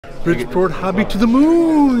Bridgeport hobby to the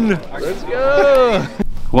moon. Let's go.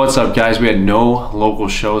 What's up, guys? We had no local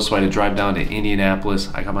shows, so I had to drive down to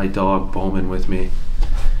Indianapolis. I got my dog Bowman with me.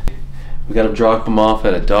 We got to drop him off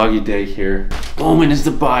at a doggy daycare. Bowman is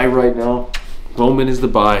the buy right now. Bowman is the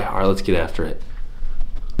buy. All right, let's get after it.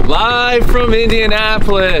 Live from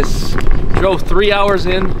Indianapolis. Drove 3 hours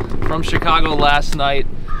in from Chicago last night.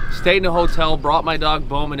 Stayed in a hotel, brought my dog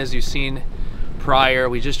Bowman, as you've seen prior.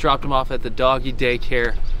 We just dropped him off at the doggy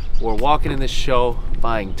daycare. We're walking in this show,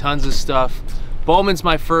 buying tons of stuff. Bowman's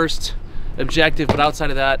my first objective, but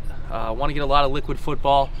outside of that, I want to get a lot of liquid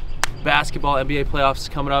football, basketball, NBA playoffs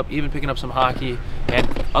coming up, even picking up some hockey and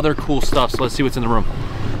other cool stuff. So let's see what's in the room.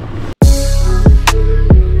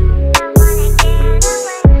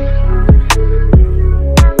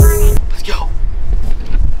 Let's go.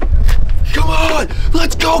 Come on,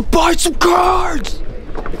 let's go buy some cards.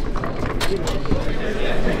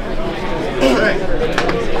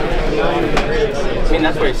 I mean,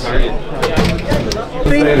 that's where he started.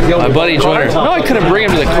 My buddy joined her. No, I couldn't bring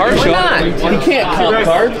him to the card show. Not? He can't comp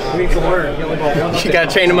cards. You gotta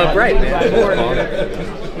train him up right,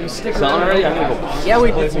 man. Selling already? I'm gonna go. Yeah,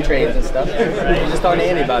 we did some trainings and stuff. Just talking to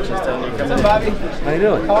Andy about you. Telling you. Bobby, how you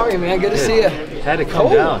doing? how are you, man? Good to see you. Had to come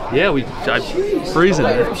down. Yeah, I'm freezing.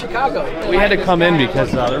 From Chicago. We had to come in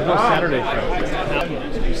because there's no Saturday show.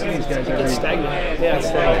 It's stagnant. Yeah, it's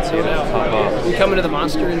stagnant. So, you know. You coming to the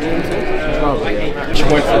Monster in June too? Probably. She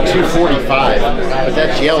went for $245, but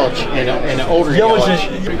that's Yelich and an older Yelich.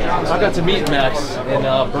 I got to meet Max in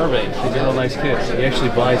Burbank. He's a real nice kid. He actually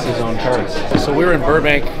buys his own cards. So we were in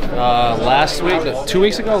Burbank last week, 2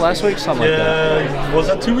 weeks ago, last week, something like that. Was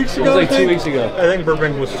that 2 weeks ago? It was like 2 weeks ago. I think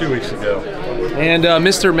Burbank was 2 weeks ago. And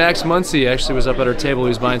Mr. Max Muncy actually was up at our table. He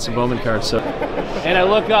was buying some Bowman cards. So, and I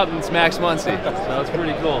look up and it's Max Muncy. So it's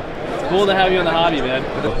pretty cool. It's cool to have you in the hobby, man.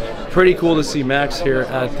 Pretty cool to see Max here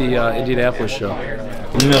at the Indianapolis show.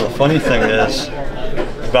 You know, the funny thing is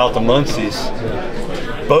about the Muncies,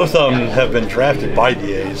 both of them have been drafted by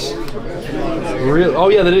DAs. Really? Oh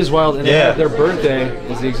yeah, that is wild. And yeah, their birthday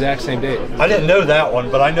is the exact same date. I didn't know that one,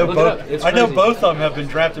 but I know both. I know crazy. both of them have been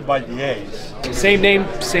drafted by DAs. Same name,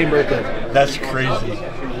 same birthday. That's crazy.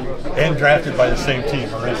 And drafted by the same team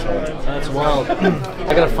originally. That's wild.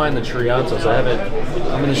 I gotta find the Triantos. I haven't.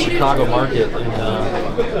 I'm in the Chicago market, and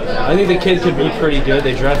I think the kid could be pretty good.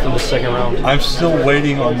 They drafted him the second round. I'm still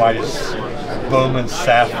waiting on my Bowman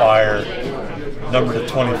Sapphire number to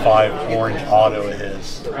 25 orange auto of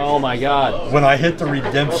his. Oh my God. When I hit the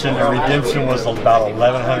redemption was about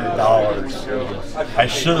 $1,100. I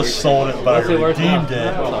should have sold it, but I redeemed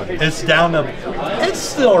it. It's down to, it's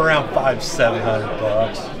still around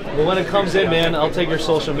 $500-700. Well, when it comes in, man, I'll take your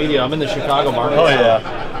social media. I'm in the Chicago market. Oh yeah.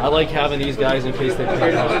 I like having these guys in case they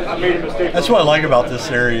pick up. That's what I like about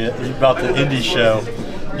this area, about the indie show.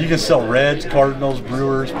 You can sell Reds, Cardinals,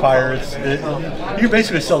 Brewers, Pirates. You can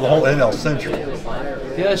basically sell the whole NL Central.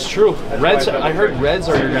 Yeah, that's true. Reds. I heard Reds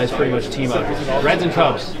are your guys' pretty much team out here. Reds and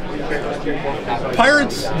Cubs.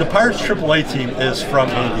 Pirates. The Pirates AAA team is from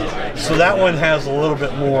India, so that one has a little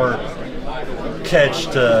bit more catch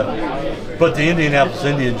to. But the Indianapolis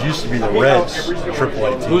Indians used to be the Reds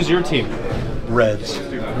AAA team. Who's your team? Reds.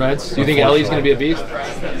 Reds. Do you think Ellie's going to be a beast?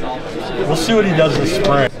 We'll see what he does this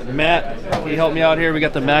spring. Matt, he helped me out here. We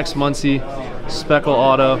got the Max Muncy Speckle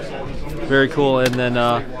Auto. Very cool. And then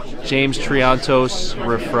James Triantos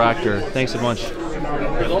Refractor. Thanks a bunch.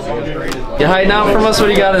 You hiding out from us? What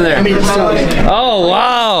do you got in there? Oh,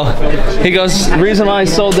 wow. He goes, the reason why I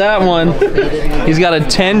sold that one, he's got a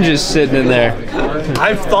 10 just sitting in there.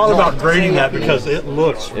 I've thought about grading that because it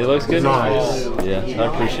looks good. Nice. Yeah, I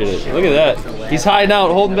appreciate it. Look at that. He's hiding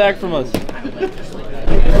out, holding back from us.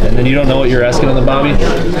 And then you don't know what you're asking on the Bobby?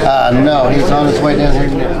 No, he's on his way down here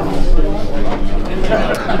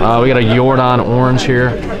now. We got a Jordan orange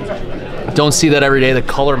here. Don't see that every day. The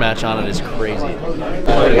color match on it is crazy.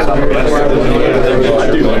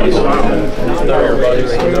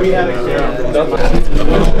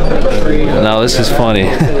 Now this is funny.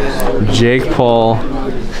 Jake Paul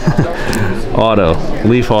auto,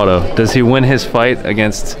 Leaf auto. Does he win his fight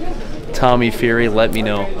against Tommy Fury? Let me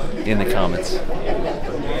know in the comments.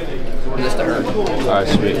 Alright,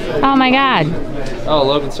 sweet. Oh my God. Oh,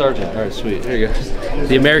 Logan Sargent. Alright, sweet. Here you go.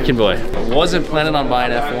 The American boy. Wasn't planning on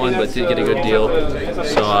buying F1, but did get a good deal.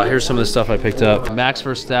 So here's some of the stuff I picked up. Max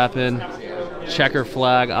Verstappen, checker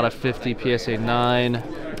flag out of 50, PSA 9.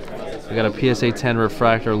 We got a PSA 10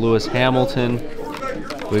 refractor, Lewis Hamilton.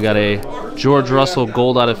 We got a George Russell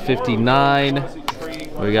gold out of 59.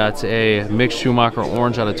 We got a Mick Schumacher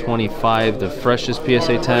orange out of 25, the freshest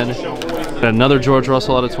PSA 10. Got another George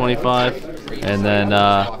Russell out of 25. And then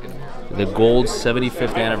the gold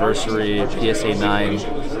 75th anniversary PSA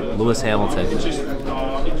 9 Lewis Hamilton.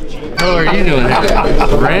 How are you doing?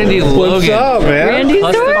 Randy Logan. What's up, man? Randy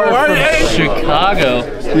From Chicago.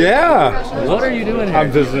 Yeah. What are you doing here?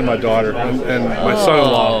 I'm visiting my daughter and my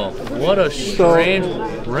son-in-law. What a strange...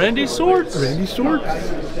 Randy Swords? Randy Swords?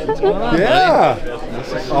 Yeah.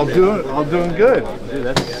 I'm doing good. Dude,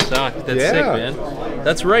 that's sick. That's sick, man.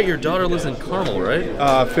 That's right. Your daughter lives in Carmel, right?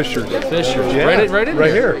 Fisher. Fisher. Yeah. Right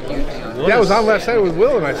here. Yeah, I was on last night with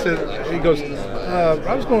Will, and I said, he goes,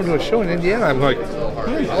 I was going to a show in Indiana. I'm like,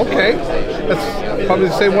 okay, that's probably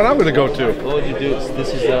the same one I'm going to go to. What would you do?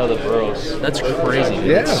 This is the Burroughs. That's crazy. Dude.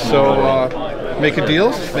 Yeah, so making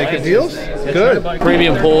deals. Good.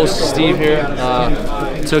 Premium Pulls, Steve here.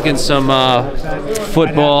 Took in some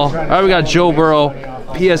football. All right, we got Joe Burrow,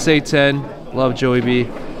 PSA 10. Love Joey B.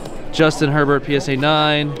 Justin Herbert, PSA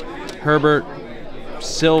 9. Herbert,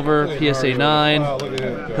 silver, PSA 9.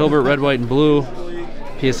 Hilbert, red, white, and blue,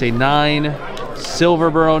 PSA 9. Silver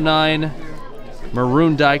Burrow 9.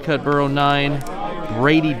 Maroon die cut Burrow 9.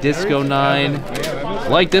 Brady Disco 9.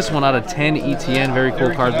 Like this one out of 10 ETN, very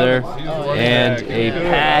cool card there. And a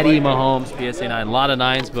Patty Mahomes PSA 9. A lot of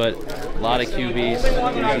 9s, but a lot of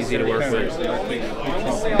QBs. He's easy to work with.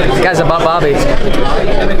 This guy's about Bobby.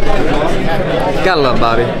 Gotta love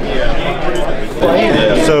Bobby.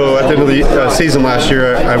 So at the end of the season last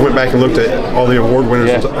year, I went back and looked at all the award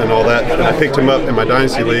winners and all that, and I picked him up in my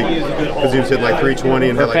Dynasty League because he was hitting like 320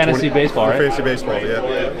 and had like fantasy baseball, right? Fantasy baseball, yeah.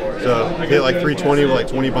 So he hit like 320 with like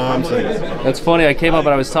 20 bombs. And that's funny. I came up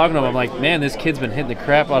and I was talking to him. I'm like, man, this kid's been hitting the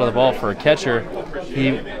crap out of the ball for a catcher.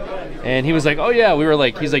 And he was like, oh yeah. We were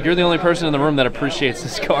like, he's like, you're the only person in the room that appreciates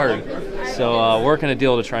this card. So working a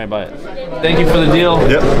deal to try and buy it. Thank you for the deal.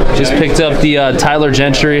 Yep. Just picked up the Tyler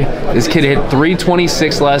Gentry. This kid hit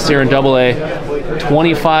 326 last year in AA.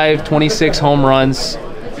 25, 26 home runs.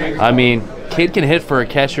 I mean, kid can hit for a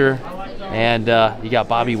catcher. And you got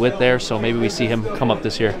Bobby Witt there, so maybe we see him come up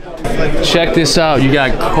this year. Check this out. You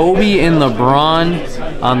got Kobe and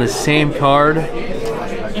LeBron on the same card.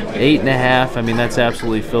 8.5. I mean, that's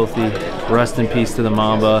absolutely filthy. Rest in peace to the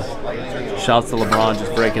Mamba. Shouts to LeBron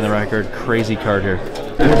just breaking the record. Crazy card here.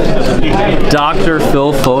 Dr.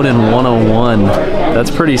 Phil Foden 101. That's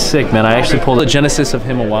pretty sick, man. I actually pulled the genesis of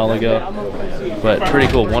him a while ago. But pretty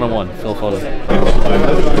cool. 101. Phil Foden.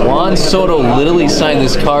 Juan Soto literally signed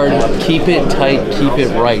this card. Keep it tight, keep it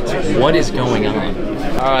right. What is going on?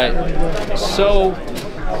 All right. So,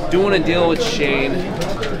 doing a deal with Shane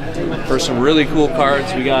for some really cool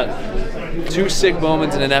cards. We got 2 sick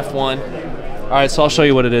Bowmans and an F1. All right, so I'll show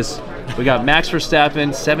you what it is. We got Max Verstappen,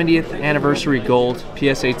 70th anniversary gold,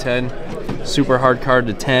 PSA 10, super hard card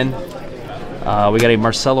to 10. We got a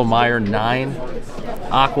Marcelo Meyer 9,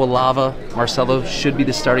 Aqua Lava. Marcelo should be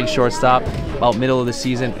the starting shortstop about middle of the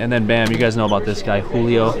season, and then bam, you guys know about this guy,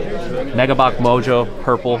 Julio. Megabox Mojo,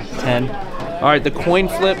 purple, 10. All right, the coin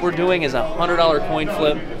flip we're doing is a $100 coin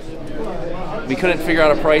flip. We couldn't figure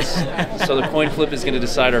out a price, so the coin flip is going to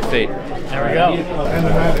decide our fate. There we go.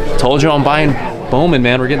 Told you I'm buying Bowman,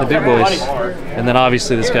 man. We're getting the big boys. And then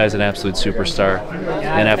obviously this guy's an absolute superstar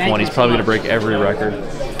in F1. He's probably going to break every record. All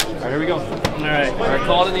right, here we go. All right,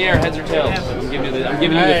 call it in the air, heads or tails. I'm giving you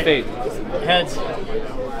the fate. Heads.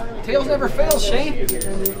 Tails never fail, Shane.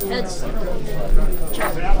 Heads.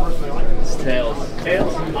 It's tails.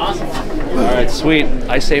 Tails. Awesome. All right, sweet.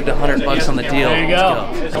 I saved $100 on the deal. There you go.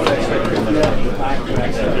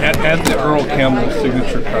 Add the Earl Campbell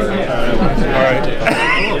signature card. All right.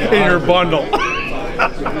 In your bundle.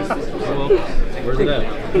 Where's it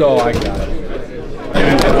at? No, I got it.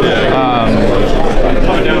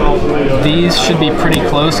 These should be pretty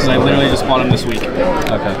close because I literally just bought them this week.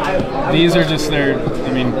 Okay. These are just I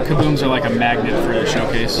mean, Kabooms are like a magnet for the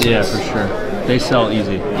showcase. Yeah, for sure. They sell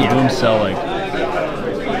easy. Kabooms sell like...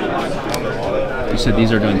 You said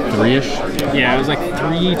these are doing 3-ish? Yeah, it was like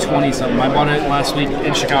 320 something. I bought it last week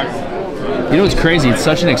in Chicago. You know what's crazy? It's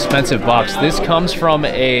such an expensive box. This comes from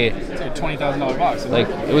a $20,000 box. Like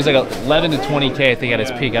it was like 11 to 20K I think at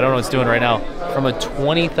its peak. I don't know what it's doing right now. From a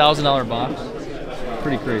 $20,000 box.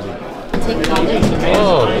 Pretty crazy.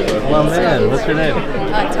 Oh, well man, what's your name?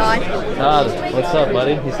 Todd. Todd, what's up,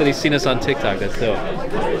 buddy? He said he's seen us on TikTok. That's dope.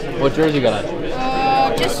 What jersey you got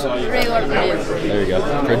on? Just regular Purdue. There you go.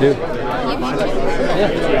 Purdue.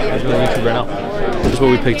 Yeah, I'm doing YouTube right now. This is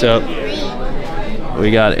what we picked up.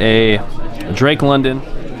 We got a Drake London.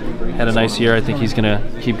 Had a nice year. I think he's gonna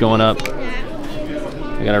keep going up.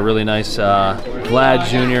 We got a really nice Vlad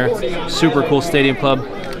Jr. Super cool Stadium Club.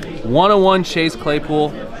 101 Chase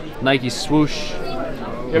Claypool. Nike swoosh.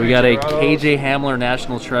 We got a KJ Hamler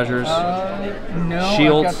National Treasures. No,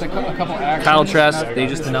 Shields. I've got a couple actions. Kyle Trask, they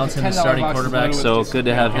just announced him as starting quarterback, so good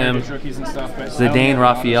to have him. Zidane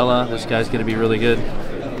Rafaela, this guy's going to be really good.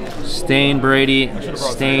 Stain Brady,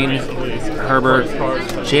 Stain Herbert,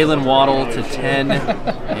 Jalen Waddle to 10,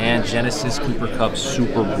 and Genesis Cooper Cup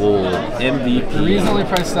Super Bowl MVP. Reasonably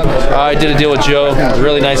priced up. I did a deal with Joe,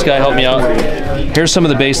 really nice guy, helped me out. Here's some of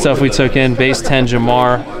the base stuff we took in. Base 10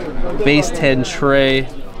 Jamar, base 10 Trey,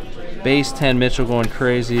 base 10 Mitchell going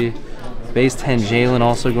crazy, base 10 Jalen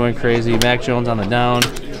also going crazy, Mac Jones on the down,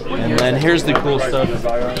 and then here's the cool stuff.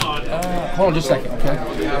 Hold on just a second,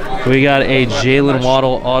 okay? We got a Jalen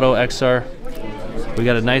Waddle Auto XR. We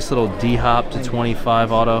got a nice little D-Hop to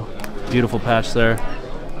 25 auto. Beautiful patch there.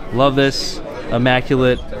 Love this.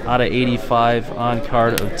 Immaculate out of 85 on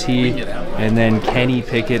card of T. And then Kenny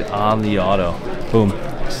Pickett on the auto. Boom.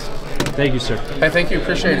 Thank you, sir. Hey, thank you.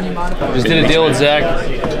 Appreciate it. Just did a deal with Zach.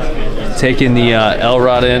 Taking the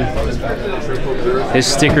L-Rod in. His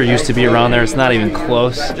sticker used to be around there. It's not even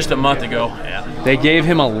close. Just a month ago. Yeah. They gave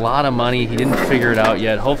him a lot of money. He didn't figure it out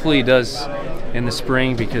yet. Hopefully he does in the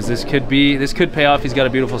spring, because this could pay off. He's got a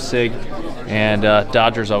beautiful SIG, and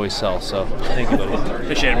Dodgers always sell. So thank you, buddy.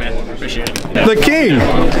 Appreciate it, man. Appreciate it. The king.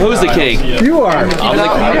 Who's the king? You are. I'm the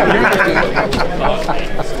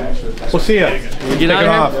king. We'll see you. Get out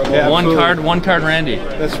off. here. Yeah, one absolutely. card, Randy.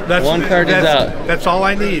 That's one card is out. That's all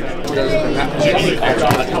I need.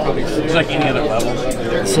 It's like any other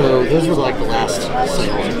level. So those were like the last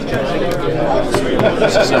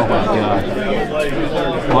Oh my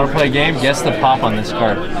god. Want to play a game? Guess the pop on this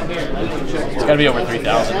card. It's got to be over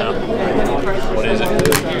 3,000 now. What is it?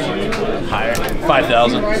 Higher.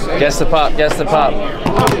 5,000. Guess the pop. Guess the pop.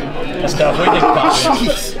 That's tough. We think pop.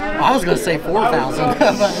 I was gonna say 4,000.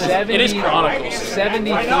 It is Chronicles.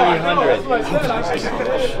 7,300.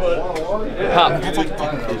 Pop. That's like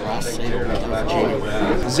technically the last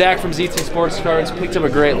sale. Zach from ZT Sports Cards picked up a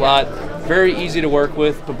great lot. Very easy to work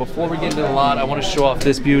with, but before we get into the lot, I want to show off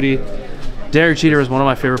this beauty. Derek Jeter is one of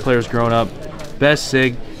my favorite players growing up. Best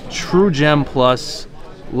SIG, true gem plus.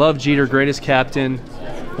 Love Jeter, greatest captain.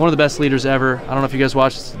 One of the best leaders ever. I don't know if you guys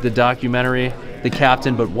watched the documentary, The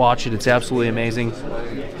Captain, but watch it. It's absolutely amazing.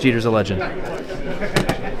 Jeter's a legend.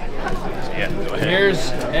 Here's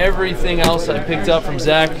everything else I picked up from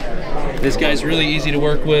Zach. This guy's really easy to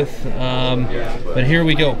work with, but here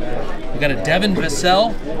we go. We got a Devin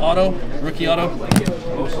Vassell auto, rookie auto.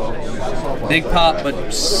 Big pop,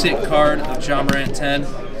 but sick card of John Morant 10.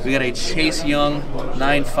 We got a Chase Young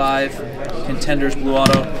 9.5 Contenders blue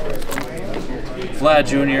auto. Vlad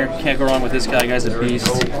Jr., can't go wrong with this guy, guy's a beast.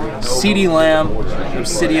 CeeDee Lamb,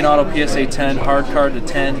 Obsidian auto PSA 10, hard card to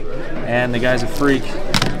 10, and the guy's a freak.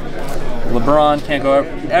 LeBron, can't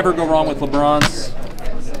ever go wrong with LeBron's.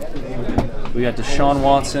 We got Deshaun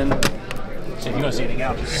Watson.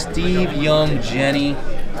 Steve Young, Jenny.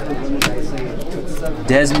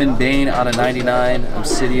 Desmond Bain out of 99,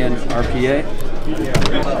 Obsidian RPA.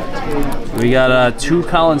 We got 2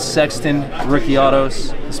 Colin Sexton rookie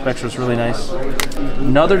autos. The Spectra's really nice.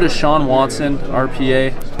 Another Deshaun Watson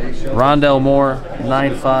RPA. Rondell Moore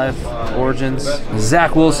 9.5 Origins.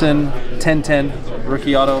 Zach Wilson 10-10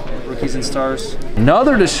 rookie auto, rookies and stars.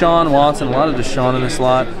 Another Deshaun Watson, a lot of Deshaun in this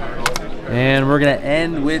lot. And we're gonna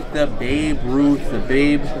end with the Babe Ruth, the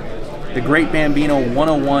Great Bambino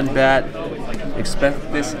 101 bat.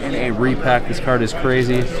 Expect this in a repack. This card is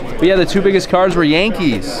crazy. But yeah, the 2 biggest cards were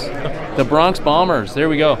Yankees, the Bronx Bombers. There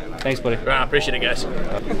we go. Thanks, buddy. I appreciate it, guys.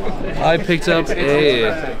 I picked up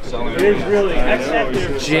a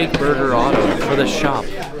Jake Berger auto for the shop.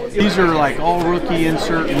 These are like all rookie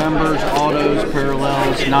insert numbers, autos,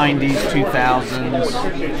 parallels, 90s, 2000s.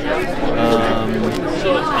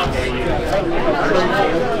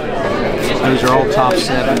 These are all top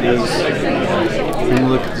 70s. You can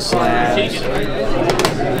look at the slabs.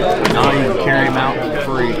 Now you can carry them out for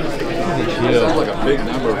free. That's like a big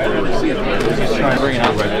number for a receipt. Try and bring it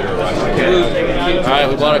out right there. Okay. All right,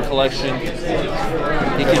 we bought a collection.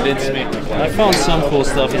 He convinced me. I found some cool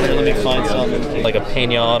stuff in here. Let me find some, like a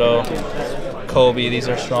Pena auto, Kobe. These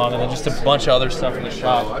are strong, and then just a bunch of other stuff in the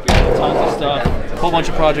shop. Tons of stuff. A whole bunch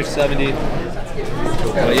of Project 70.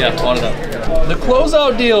 But yeah, bought it up. The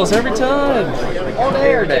closeout deals every time. All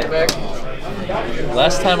day or day?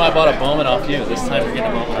 Last time I bought a Bowman off you. This time you're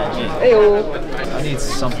getting a Bowman off me. Hey-o. I need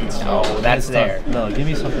something small. Oh, that's there. No, give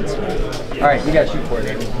me something small. All right, you got to shoot for it.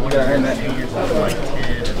 You got to earn that.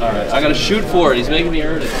 All right, I got to shoot for it. He's making me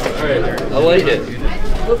earn it. I like it.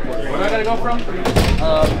 Where do I got to go from?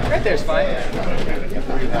 Right there's fine.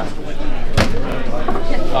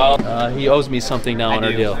 He owes me something now on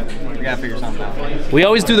our deal. We gotta figure something out. We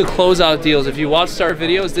always do the closeout deals. If you watched our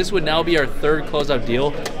videos, this would now be our third closeout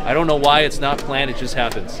deal. I don't know why it's not planned, it just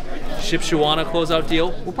happens. Shipshewana closeout deal,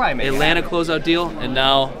 We'll probably make Atlanta closeout deal, and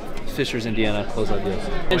now Fishers, Indiana closeout deal.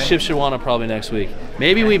 And Shipshewana probably next week.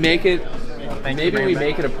 Maybe we make it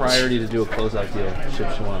a priority to do a closeout deal,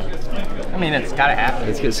 Shipshewana. I mean, it's gotta happen.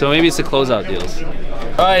 It's good. So maybe it's the closeout deals.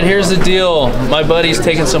 All right, here's the deal. My buddy's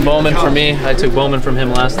taking some Bowman for me. I took Bowman from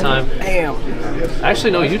him last time. Damn.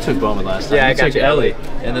 Actually, no, you took Bowman last time. Yeah, you I got took you. Ellie.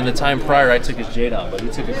 And then the time prior, I took his Jadon, but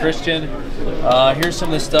you took a Christian. Here's some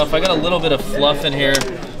of the stuff. I got a little bit of fluff in here.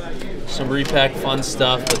 Some repack fun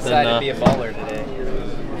stuff. But Decided to then, be a baller today.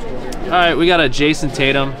 all right, we got a Jason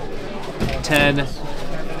Tatum, 10.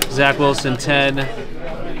 Zach Wilson, 10.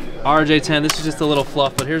 RJ, 10. This is just a little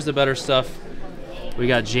fluff, but here's the better stuff. We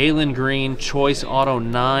got Jalen Green, Choice Auto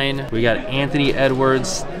 9. We got Anthony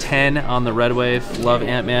Edwards, 10 on the Red Wave. Love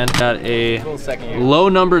Ant-Man. Got a low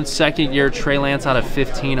numbered second year Trey Lance out of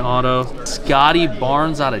 15 auto. Scotty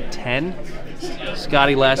Barnes out of 10.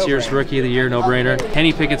 Scotty last year's Rookie of the Year, no brainer.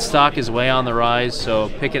 Kenny Pickett stock is way on the rise, so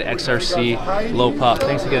Pickett XRC, low pop.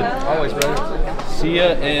 Thanks again. Always, brother. See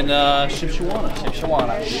ya in Shipshewana.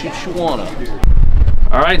 Shipshewana.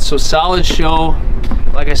 All right, so solid show.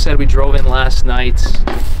 Like I said, we drove in last night,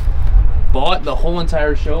 bought the whole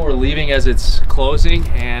entire show. We're leaving as it's closing,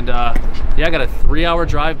 and yeah, I got a 3-hour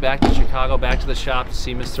drive back to Chicago, back to the shop to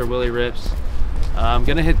see Mr. Willie Rips. I'm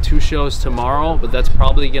gonna hit 2 shows tomorrow, but that's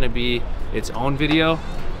probably gonna be its own video,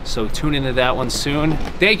 so tune into that one soon.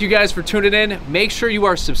 Thank you guys for tuning in. Make sure you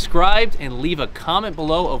are subscribed and leave a comment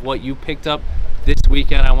below of what you picked up this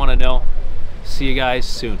weekend. I want to know. See you guys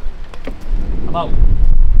soon. I'm out.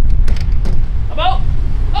 I'm out.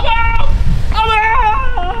 I'm out. I'm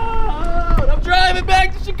out. I'm driving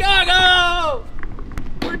back to Chicago.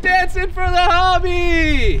 We're dancing for the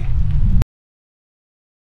hobby.